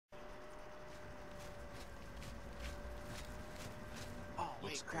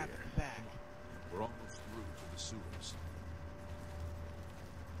sewers.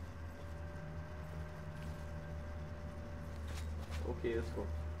 Okay, let's go.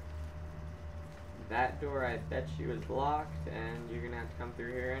 That door, I bet you, is locked, and you're gonna have to come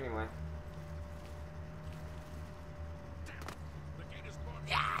through here anyway.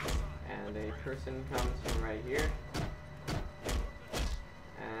 And a person comes from right here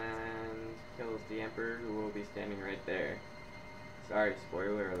and kills the Emperor, who will be standing right there. Sorry,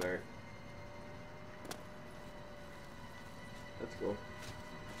 spoiler alert. Let's go.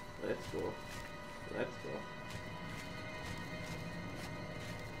 Let's go. Let's go.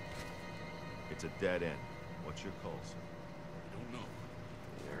 It's a dead end. What's your call, sir? I don't know.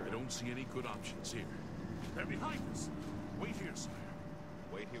 I don't see any good options here. They're behind us. Wait here, sire.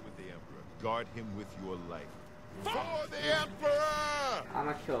 Wait here with the Emperor. Guard him with your life. For the Emperor! I'm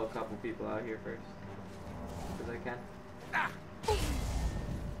gonna kill a couple people out here first. Because I can. Ah! Oh,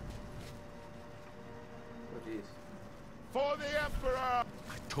 jeez. For the Emperor! I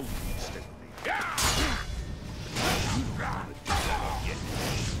told you to stay with me.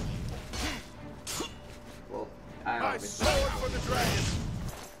 Well, I don't My sword for the dragon!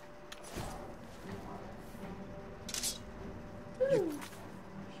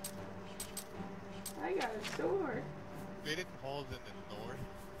 I got a sword. They didn't hold in the north,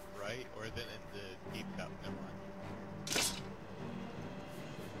 right? Or then in the deep south? Never mind.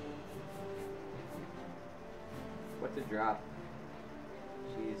 What's a drop?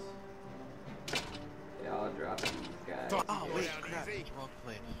 Jeez. They all drop these guys. Oh, wait, crap. Wrong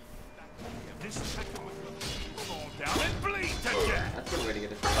place. This second one will fall down and bleed to death. That's a good way to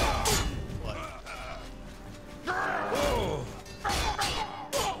get a What?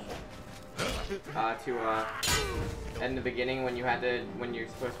 in the beginning when you're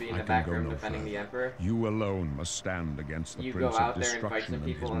supposed to be in the back room defending the Emperor. You alone must stand against the You Prince go of out there and fight Destruction some and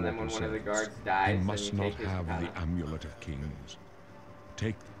his people, and then when mortal one of the servants. guards dies, You then must you not take his have the katana. Amulet of Kings.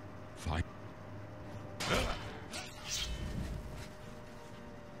 Take, fight.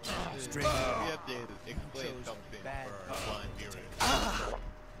 We have to explain something for our blind viewers.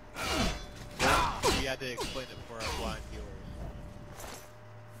 We had to explain it for our blind viewers.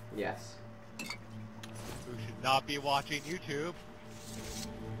 Yes. Who should not be watching YouTube.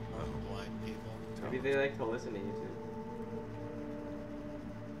 Or blind people. Maybe they like to listen to YouTube.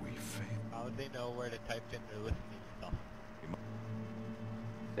 We failed. How would they know where to type in their listening stuff?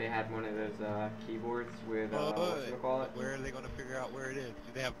 They had one of those keyboards with what you call it? Where are they going to figure out where it is?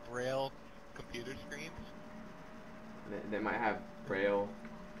 Do they have braille computer screens? They might have braille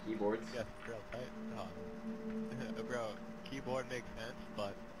keyboards. Yes, braille type. Bro, keyboard makes sense,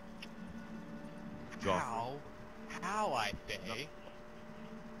 but how I say?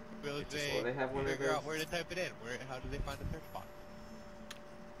 Will Well, they have one of figure those. out where to type it in? How do they find a search box?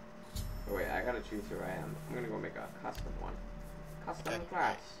 Oh, wait, I gotta choose who I am. I'm gonna go make a custom one. Custom That's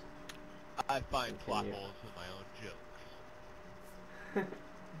class. I find plot Continue. holes in my own jokes.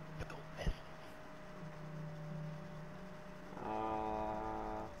 Don't mess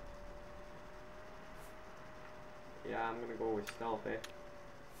with yeah, I'm gonna go with stealth, eh?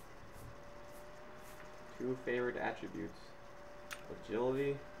 2 favorite attributes.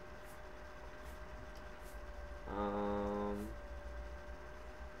 Agility. I'm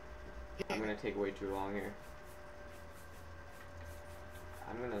gonna take way too long here.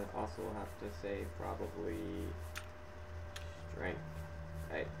 I'm gonna also have to say probably strength.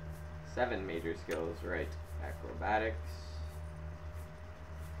 Right. 7 major skills, right. Acrobatics.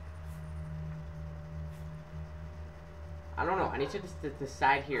 I don't know. I need to just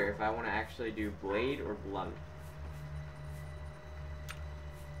decide here if I want to actually do blade or blunt.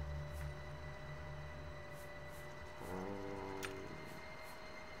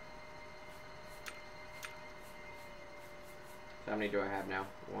 So how many do I have now?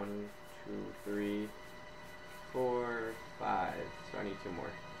 1, 2, 3, 4, 5. So I need 2 more.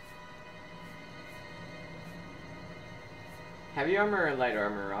 Heavy armor or light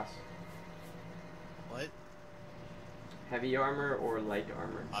armor, Ross? What? Heavy armor or light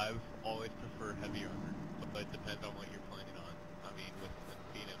armor? I've always preferred heavy armor, but it depends on what you're planning on. I mean, with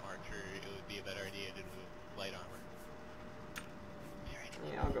being an archer, it would be a better idea to do light armor.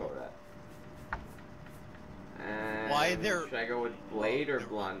 Yeah, I'll go with that. And Why there? should I go with blade or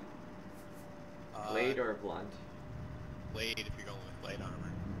blunt? Blade or blunt? Blade if you're going with light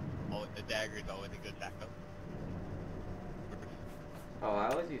armor. Oh, the dagger is always a good backup. Oh, I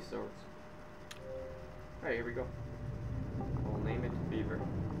always use swords. Alright, here we go. I'll name it Beaver.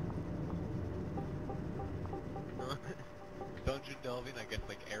 Dungeon delving, I guess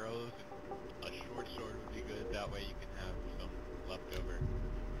like arrows and a short sword would be good. That way you can have some left over.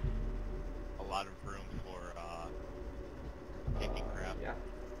 A lot of room for kicking crap. Yeah.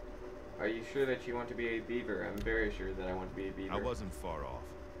 Are you sure that you want to be a beaver? I'm very sure that I want to be a beaver. I wasn't far off.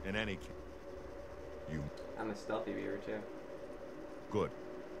 In any case, you I'm a stealthy beaver too. good.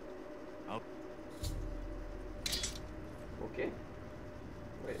 I'll Okay.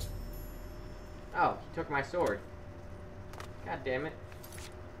 Wait. Oh, he took my sword. God damn it.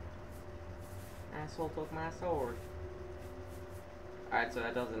 Asshole took my sword. Alright, so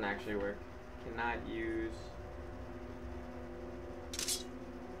that doesn't actually work. Cannot use...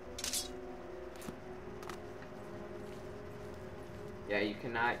 Yeah, you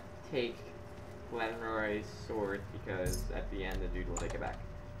cannot take Glenroy's sword because at the end the dude will take it back.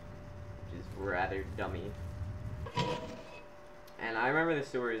 Which is rather dummy. And I remember the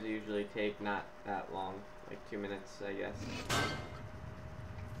sewers usually take not that long, like 2 minutes, I guess.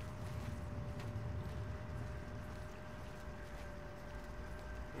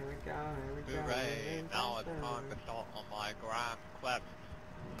 Here we go, here we go. Hooray! Now it's time to start on my grand quest.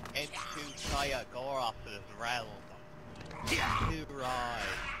 Into Shire Goros' realm. Hooray!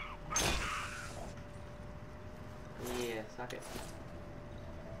 Yeah, suck it.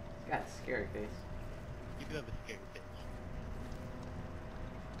 He's got a scary face. You do have a scary face.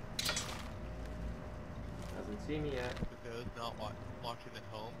 Doesn't see me yet. For those not watching at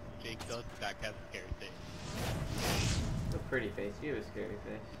home, Jake does in fact have a scary face. It's a pretty face. You have a scary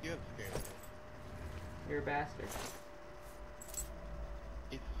face. You have a scary face. You're a bastard.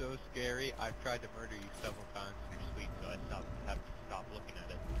 It's so scary, I've tried to murder you several times in your sleep, so I have to stop looking at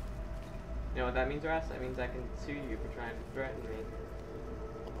it. You know what that means, Ross? That means I can sue you for trying to threaten me.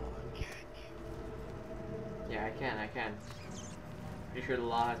 Oh, can you? Yeah, I can. Pretty sure the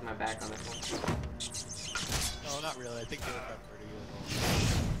law has my back on this one. No, not really. I think they would try to murder you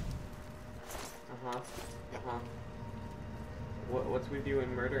as well. Uh-huh. What's with you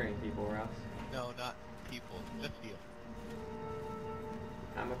in murdering people, Ross? No, not people. Just you.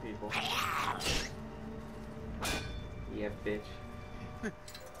 I'm a people. Yeah, bitch.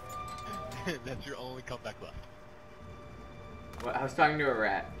 That's your only comeback left. What? I was talking to a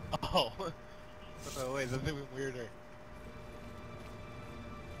rat. Oh. Oh wait, that's even weirder.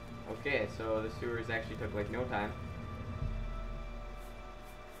 Okay, so the sewers actually took like no time.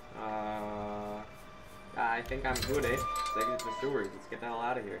 I think I'm good, eh? Let's exit the sewers. Let's get the hell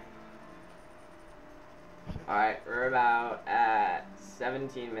out of here. Alright, we're about at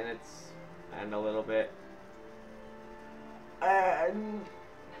 17 minutes and a little bit. And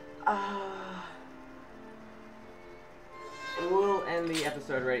we'll end the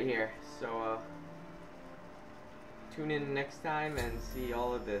episode right here. So tune in next time and see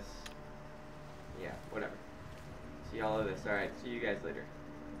all of this. Yeah, whatever. See all of this. Alright, see you guys later.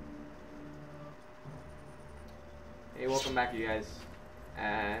 Hey, welcome back, you guys.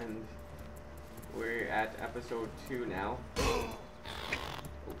 And we're at episode 2 now. Oh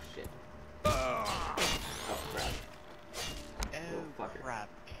shit. Oh crap. Oh, fucker. crap.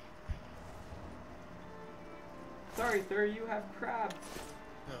 Sorry, sir, you have crab.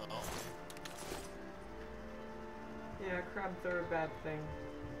 No. Yeah, crabs are a bad thing.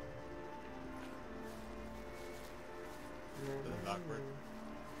 This is awkward.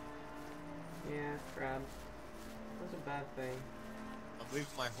 Yeah, crabs. That's a bad thing. I'm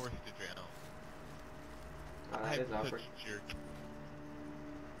leaving my horse to drown. Oh, that is I'm awkward. such a jerk.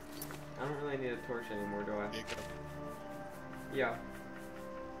 I don't really need a torch anymore, do I? Jacob, Yeah.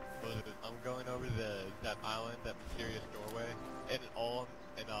 I'm going over that island, that mysterious doorway, and what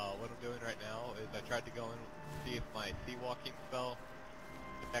I'm doing right now is I tried to go and see if my sea walking spell,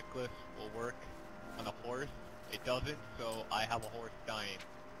 the necklace, will work on a horse. It doesn't, so I have a horse dying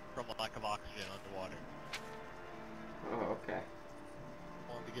from a lack of oxygen underwater. Oh, okay.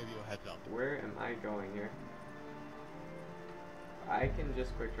 Wanted to give you a heads up. Where am I going here? I can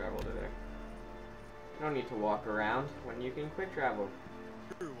just quick travel to there. You don't need to walk around when you can quick travel.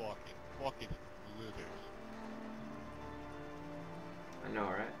 True walking. Walking losers. I know,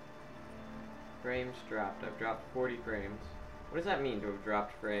 right? Frames dropped. I've dropped 40 frames. What does that mean to have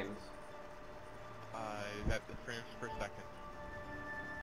dropped frames? Is that the frames per second?